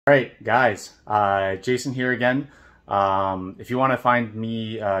All right, guys, Jason here again. If you want to find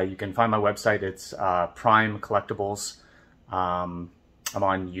me, you can find my website. It's Prime Collectibles. I'm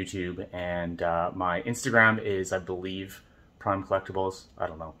on YouTube, and my Instagram is, I believe, Prime Collectibles. I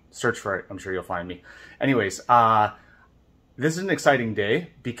don't know. Search for it. I'm sure you'll find me. Anyways, this is an exciting day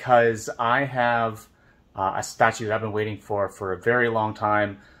because I have a statue that I've been waiting for a very long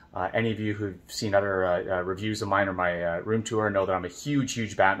time. Any of you who've seen other reviews of mine or my room tour know that I'm a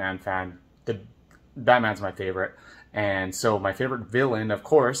huge Batman fan. Batman's my favorite. And so my favorite villain, of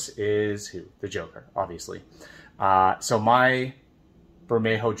course, is who? The Joker, obviously. So my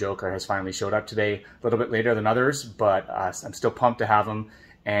Bermejo Joker has finally showed up today, a little bit later than others, but I'm still pumped to have him.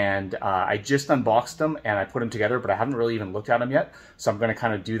 And I just unboxed them and I put them together, but I haven't really even looked at them yet. So I'm going to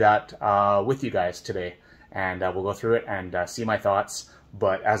kind of do that with you guys today. And we'll go through it and see my thoughts.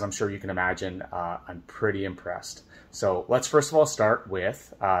 But as I'm sure you can imagine, I'm pretty impressed. So let's first of all start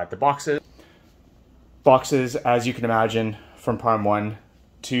with the boxes. Boxes, as you can imagine, from Prime 1,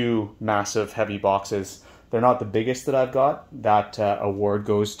 two massive heavy boxes. They're not the biggest that I've got. That award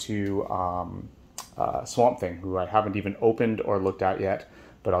goes to Swamp Thing, who I haven't even opened or looked at yet,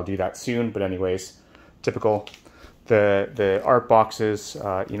 but I'll do that soon. But anyways, typical. The art boxes,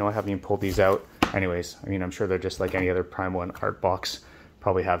 you know, I haven't even pulled these out. Anyways, I mean, I'm sure they're just like any other Prime 1 art box.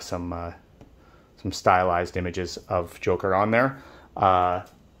 Probably have some stylized images of Joker on there.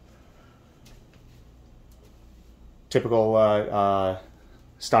 Typical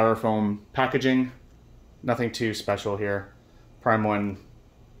styrofoam packaging. Nothing too special here. Prime 1,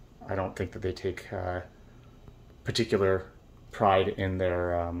 I don't think that they take particular pride in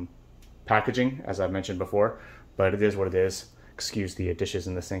their packaging, as I've mentioned before, but it is what it is. Excuse the dishes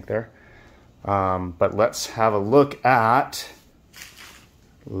in the sink there. But let's have a look at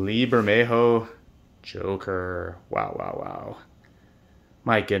Lee Bermejo Joker. Wow.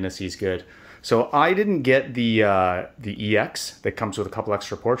 My goodness, he's good. So I didn't get the EX that comes with a couple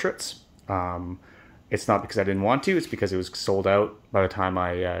extra portraits. It's not because I didn't want to, it's because it was sold out by the time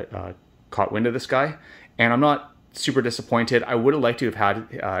I caught wind of this guy. And I'm not super disappointed. I would have liked to have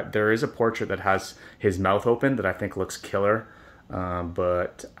had, there is a portrait that has his mouth open that I think looks killer.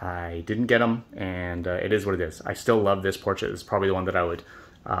 But I didn't get him, and it is what it is. I still love this portrait. It's probably the one that I would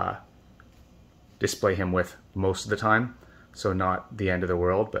display him with most of the time. So not the end of the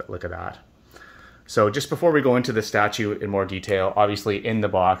world, but look at that. So just before we go into the statue in more detail, obviously in the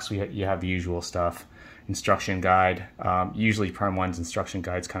box you have the usual stuff. Instruction guide. Usually Prime 1's instruction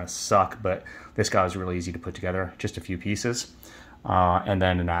guides kind of suck, but this guy was really easy to put together. Just a few pieces. And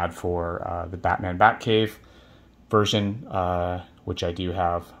then an ad for the Batman Batcave version, which I do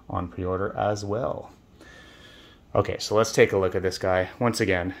have on pre-order as well. Okay, so let's take a look at this guy. Once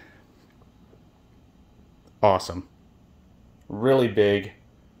again, awesome. Really big,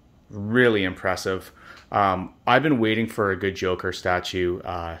 really impressive. I've been waiting for a good Joker statue,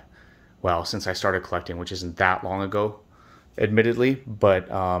 well, since I started collecting, which isn't that long ago, admittedly, but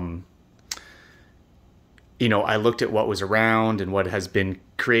you know, I looked at what was around and what has been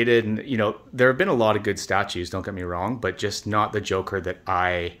created, and you know, there have been a lot of good statues, don't get me wrong, but just not the Joker that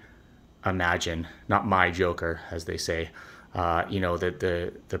I imagine, not my Joker, as they say. You know,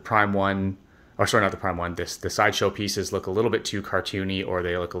 the Prime 1, or sorry, not the Prime 1, the sideshow pieces look a little bit too cartoony, or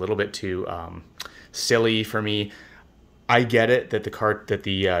they look a little bit too silly for me. I get it that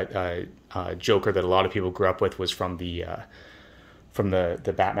the Joker that a lot of people grew up with was from the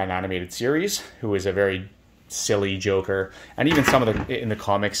Batman animated series, who is a very silly Joker, and even some of the in the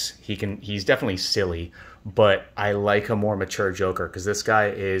comics he's definitely silly, but I like a more mature Joker because this guy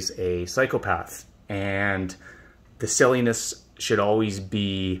is a psychopath, and the silliness should always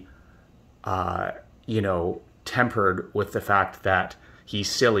be you know, tempered with the fact that he's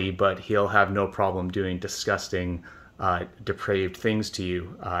silly, but he'll have no problem doing disgusting depraved things to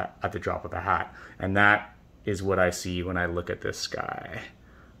you at the drop of a hat. And that is what I see when I look at this guy.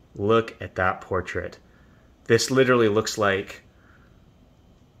 Look at that portrait. This literally looks like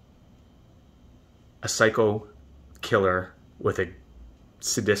a psycho killer with a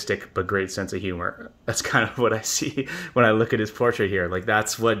sadistic but great sense of humor. That's kind of what I see when I look at his portrait here. Like,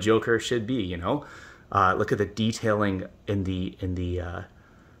 that's what Joker should be, you know? Look at the detailing in the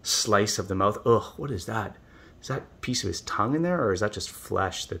slice of the mouth. Ugh, what is that? Is that a piece of his tongue in there, or is that just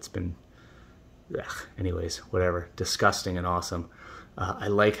flesh that's been... Ugh, anyways, whatever. Disgusting and awesome. I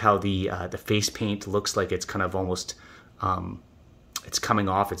like how the face paint looks like it's kind of almost, it's coming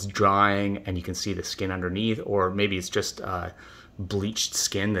off, it's drying, and you can see the skin underneath, or maybe it's just bleached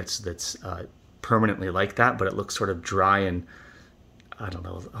skin that's permanently like that, but it looks sort of dry and, I don't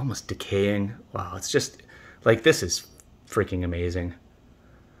know, almost decaying. Wow, it's just, like, this is freaking amazing.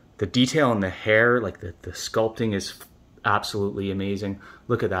 The detail in the hair, like the sculpting is absolutely amazing.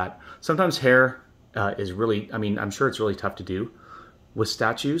 Look at that. Sometimes hair is really, I mean, I'm sure it's really tough to do with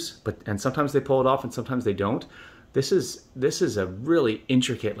statues, and sometimes they pull it off and sometimes they don't. This is a really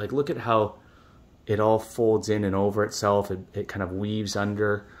intricate, like look at how it all folds in and over itself. It kind of weaves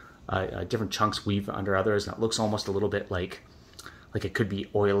under, different chunks weave under others, and it looks almost a little bit like it could be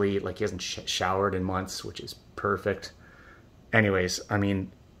oily, like he hasn't showered in months, which is perfect. Anyways, I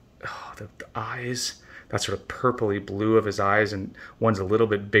mean, oh, the eyes, that sort of purpley blue of his eyes, and one's a little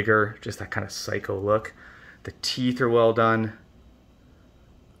bit bigger, just that kind of psycho look. The teeth are well done,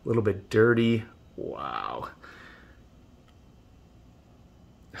 a little bit dirty. Wow.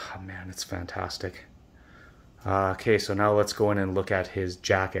 Oh man, it's fantastic. Okay, so now let's go in and look at his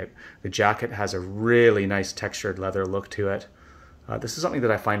jacket. The jacket has a really nice textured leather look to it. This is something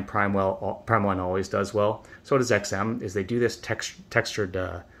that I find Prime 1 always does well. So does XM, is they do this textured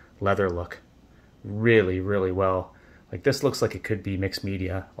leather look really, really well. Like this looks like it could be mixed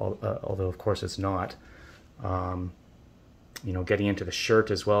media, although of course it's not. You know, getting into the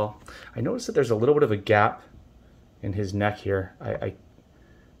shirt as well. I noticed that there's a little bit of a gap in his neck here.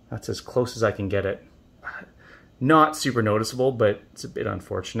 That's as close as I can get it. Not super noticeable, but it's a bit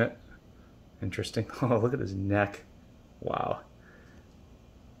unfortunate. Interesting. Oh, look at his neck. Wow.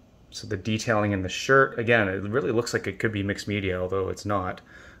 So the detailing in the shirt, again, it really looks like it could be mixed media, although it's not,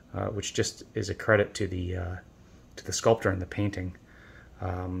 which just is a credit to the sculptor and the painting.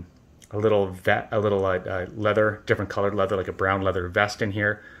 A little leather, different colored leather, like a brown leather vest in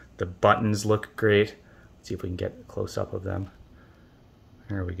here. The buttons look great. Let's see if we can get a close up of them.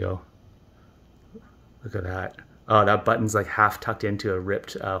 There we go. Look at that. Oh, that button's like half tucked into a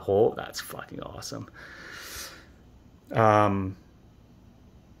ripped hole. That's fucking awesome.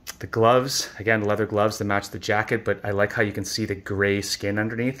 The gloves, again, leather gloves that match the jacket, but I like how you can see the gray skin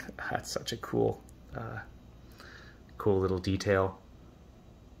underneath. That's such a cool, cool little detail.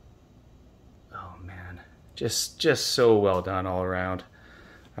 Oh man, just so well done all around.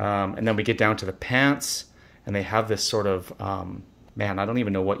 And then we get down to the pants, and they have this sort of, man, I don't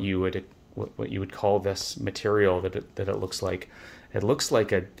even know what you would call this material that it looks like. It looks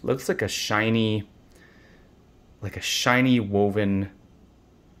like a shiny woven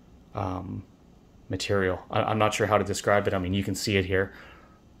material. I'm not sure how to describe it. I mean, you can see it here.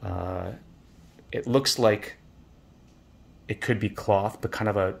 It looks like it could be cloth, but kind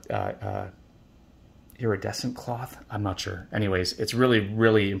of a iridescent cloth. I'm not sure. Anyways, it's really,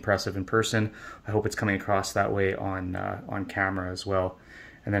 really impressive in person. I hope it's coming across that way on camera as well.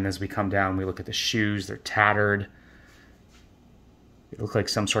 And then as we come down, we look at the shoes. They're tattered. It looks like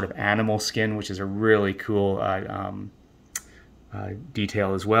some sort of animal skin, which is a really cool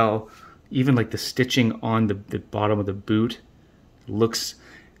detail as well. Even like the stitching on the bottom of the boot looks,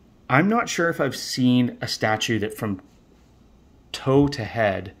 I'm not sure if I've seen a statue that from toe to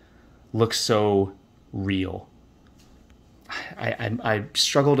head looks so real. I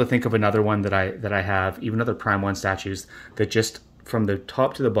struggle to think of another one that I have, even other Prime 1 statues, that just from the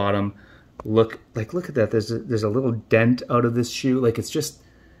top to the bottom look at that. There's a little dent out of this shoe. Like, it's just,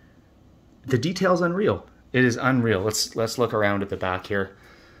 the detail's unreal. It is unreal. Let's look around at the back here.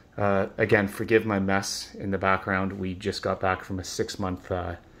 Again, forgive my mess in the background. We just got back from a 6-month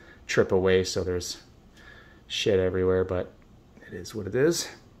trip away, so there's shit everywhere, but it is what it is.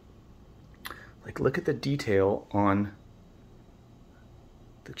 Like, look at the detail on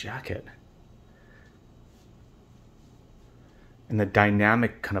the jacket. And the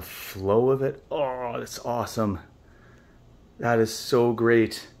dynamic kind of flow of it. Oh, that's awesome. That is so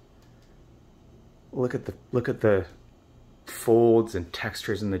great. Look at the folds and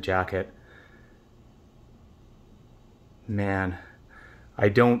textures in the jacket. Man, I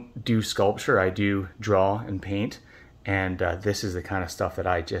don't do sculpture. I do draw and paint. And this is the kind of stuff that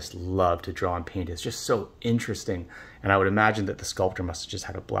I just love to draw and paint. It's just so interesting. And I would imagine that the sculptor must have just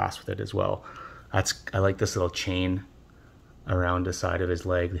had a blast with it as well. I like this little chain around the side of his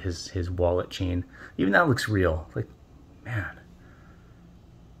leg, his wallet chain. Even that looks real. Like, man.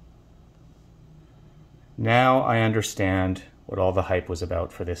 Now I understand what all the hype was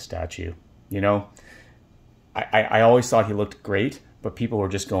about for this statue. You know, I always thought he looked great, but people were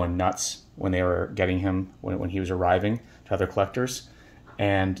just going nuts when they were getting him, when he was arriving to other collectors.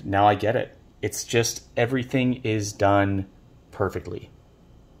 And now I get it. It's just, everything is done perfectly.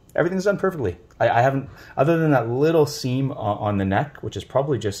 Everything's done perfectly. I haven't, other than that little seam on the neck, which is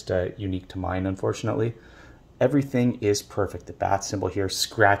probably just unique to mine, unfortunately, everything is perfect. The bat symbol here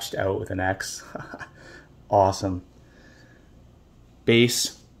scratched out with an X. Awesome.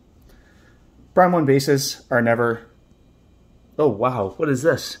 Base. Prime 1 bases are never... Oh, wow. What is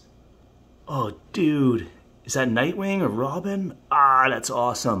this? Oh, dude. Is that Nightwing or Robin? Ah, that's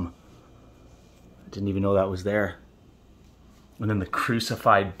awesome. I didn't even know that was there. And then the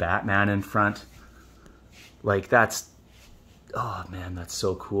crucified Batman in front. Like, that's... Oh, man, that's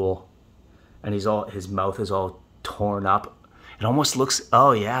so cool. And his mouth is all torn up. It almost looks...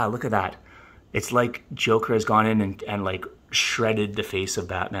 Oh, yeah, look at that. It's like Joker has gone in and like, shredded the face of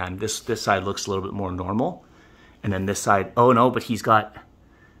Batman. This side looks a little bit more normal. And then this side... Oh, no, but he's got...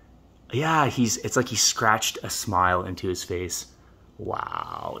 Yeah, it's like he scratched a smile into his face.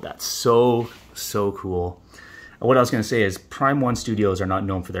 Wow, that's so, so cool. And what I was going to say is Prime 1 studios are not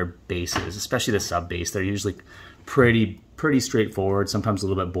known for their bases, especially the sub base. They're usually pretty straightforward, sometimes a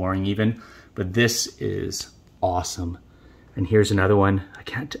little bit boring even. But this is awesome. And here's another one.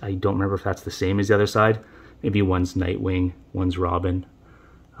 I don't remember if that's the same as the other side. Maybe one's Nightwing, one's Robin.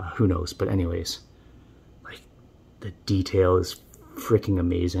 Who knows? But anyways, like the detail is freaking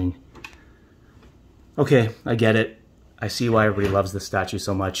amazing. Okay, I get it. I see why everybody loves this statue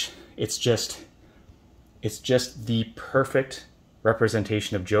so much. It's just the perfect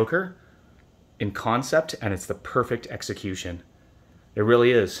representation of Joker in concept, and it's the perfect execution. It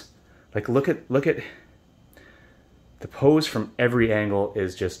really is. Like, look at the pose from every angle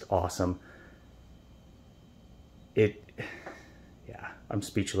is just awesome. Yeah, I'm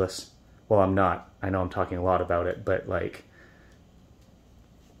speechless. Well, I'm not. I know I'm talking a lot about it, but like,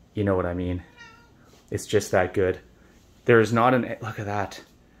 you know what I mean. It's just that good. There is not an... Look at that.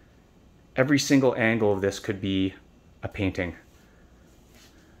 Every single angle of this could be a painting.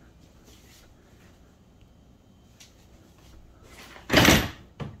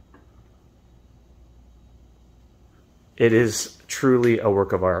 It is truly a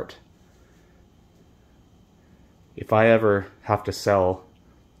work of art. If I ever have to sell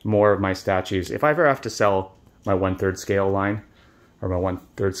more of my statues, if I ever have to sell my 1/3 scale line, or my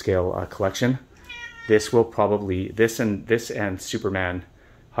 1/3 scale collection, this will probably, this and Superman,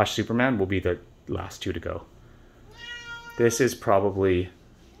 Hush Superman will be the last two to go. This is probably,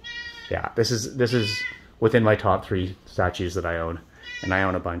 yeah, this is within my top 3 statues that I own, and I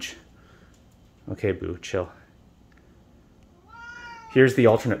own a bunch. Okay, Boo, chill. Here's the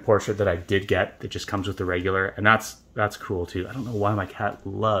alternate portrait that I did get that just comes with the regular, and that's cool too. I don't know why my cat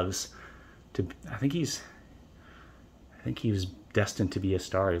loves to, I think he was destined to be a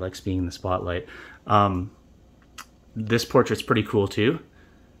star. He likes being in the spotlight. This portrait's pretty cool too.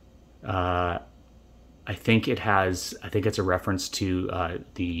 I think it's a reference to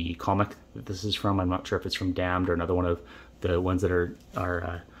the comic that this is from. I'm not sure if it's from Damned or another one of the ones that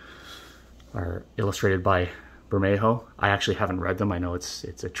are illustrated by Bermejo. I actually haven't read them. I know it's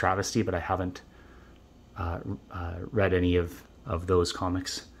a travesty, but I haven't read any of those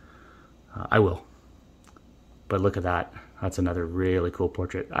comics. I will. But look at that. That's another really cool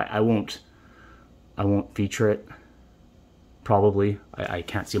portrait. I won't feature it. Probably. I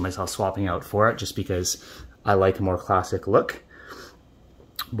can't see myself swapping out for it just because I like a more classic look.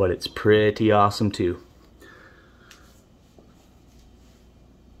 But it's pretty awesome too.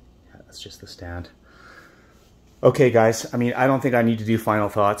 Yeah, that's just the stand. Okay guys, I mean, I don't think I need to do final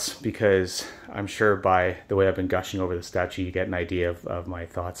thoughts because I'm sure by the way I've been gushing over the statue, you get an idea of my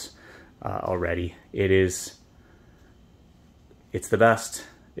thoughts already. It's the best.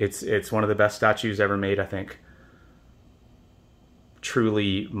 It's one of the best statues ever made, I think.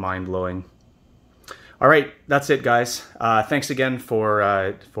 Truly mind-blowing. All right, that's it, guys. Thanks again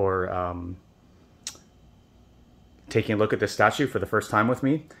for taking a look at this statue for the first time with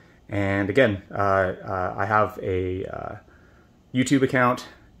me. And again, I have a YouTube account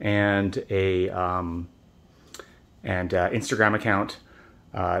and a Instagram account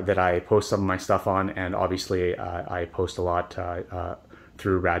that I post some of my stuff on, and obviously I post a lot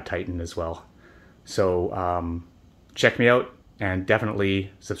through Rad Titan as well. So check me out and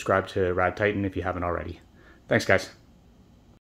definitely subscribe to Rad Titan if you haven't already. Thanks, guys.